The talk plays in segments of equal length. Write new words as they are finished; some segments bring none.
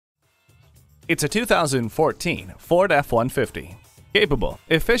It's a 2014 Ford F-150. Capable,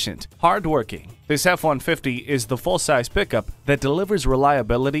 efficient, hard-working, this F-150 is the full-size pickup that delivers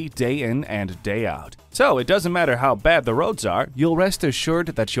reliability day in and day out. So it doesn't matter how bad the roads are, you'll rest assured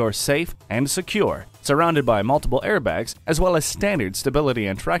that you're safe and secure, surrounded by multiple airbags as well as standard stability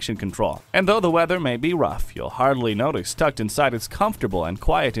and traction control. And though the weather may be rough, you'll hardly notice tucked inside its comfortable and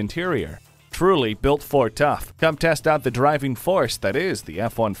quiet interior. Truly built for tough. Come test out the driving force that is the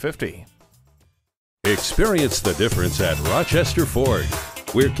F-150. Experience the difference at Rochester Ford.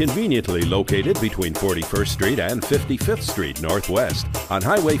 We're conveniently located between 41st Street and 55th Street Northwest on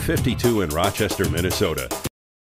Highway 52 in Rochester, Minnesota.